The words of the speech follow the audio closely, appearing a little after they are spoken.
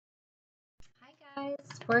guys,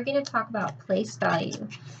 we're going to talk about place value.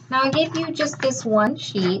 Now I gave you just this one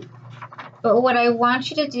sheet, but what I want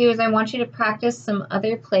you to do is I want you to practice some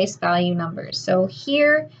other place value numbers. So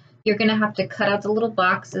here you're going to have to cut out the little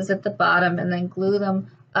boxes at the bottom and then glue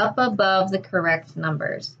them up above the correct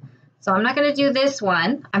numbers. So I'm not going to do this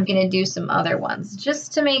one, I'm going to do some other ones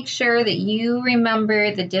just to make sure that you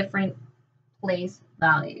remember the different place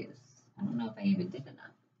values. I don't know if I even did enough.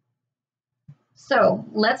 So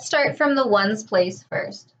let's start from the ones place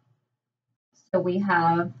first. So we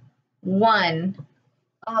have 1,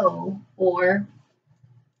 O, or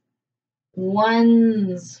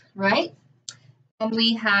ones, right? And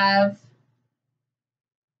we have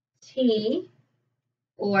T,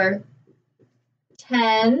 or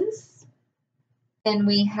tens. Then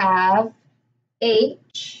we have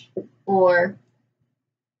H, or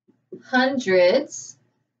hundreds.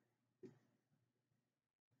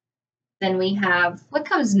 Then we have, what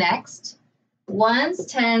comes next? Ones,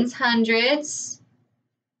 tens, hundreds.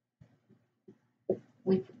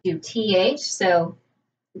 We do TH, so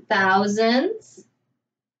thousands.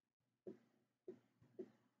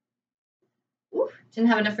 Ooh,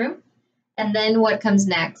 didn't have enough room. And then what comes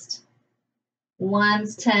next?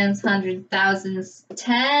 Ones, tens, hundreds, thousands,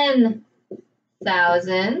 10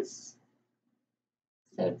 thousands.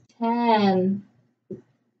 So 10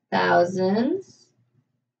 thousands.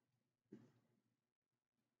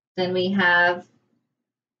 Then we have,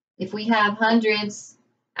 if we have hundreds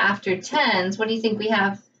after tens, what do you think we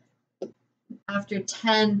have after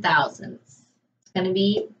 10 thousands? It's going to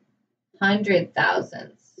be 100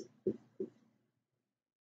 thousands.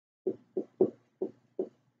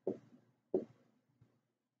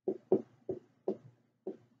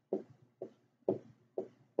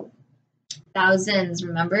 Thousands,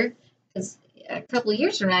 remember? Because a couple of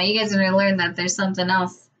years from now, you guys are going to learn that there's something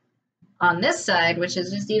else on this side, which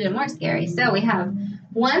is just even more scary. So we have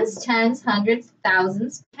ones, tens, hundreds,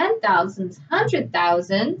 thousands, 10 thousands, 100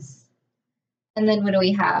 thousands. And then what do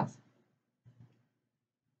we have?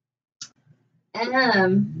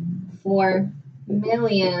 M for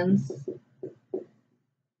millions.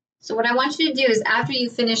 So what I want you to do is after you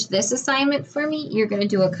finish this assignment for me, you're going to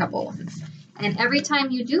do a couple ones. And every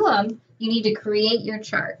time you do them, you need to create your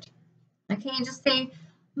chart. Okay, and just say,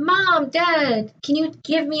 Mom, Dad, can you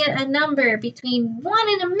give me a number between 1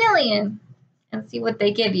 and 1,000,000? And see what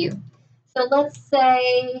they give you. So let's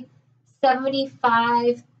say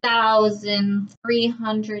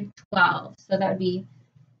 75,312. So that would be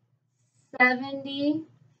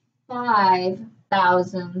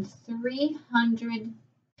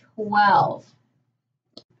 75,312.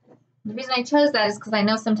 The reason I chose that is because I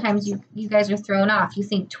know sometimes you guys are thrown off. You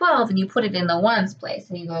think 12 and you put it in the ones place.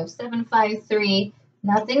 And you go 753,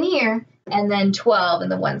 nothing here, and then 12 in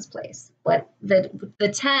the ones place. But the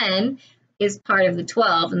 10 is part of the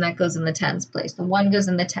 12, and that goes in the tens place. The 1 goes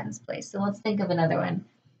in the tens place. So let's think of another one.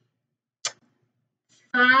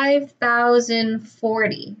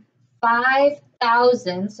 5,040.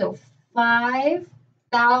 5,000, so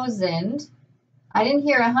 5,000. I didn't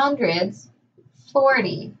hear hundreds.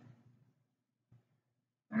 40.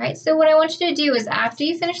 All right, so what I want you to do is after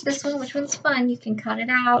you finish this one, which one's fun, you can cut it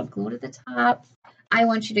out, glue it to the top. I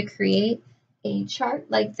want you to create a chart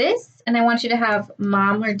like this, and I want you to have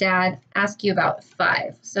Mom or Dad ask you about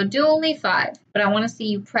 5. So do only 5, but I want to see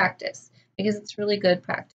you practice because it's really good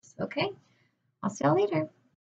practice, okay? I'll see y'all later.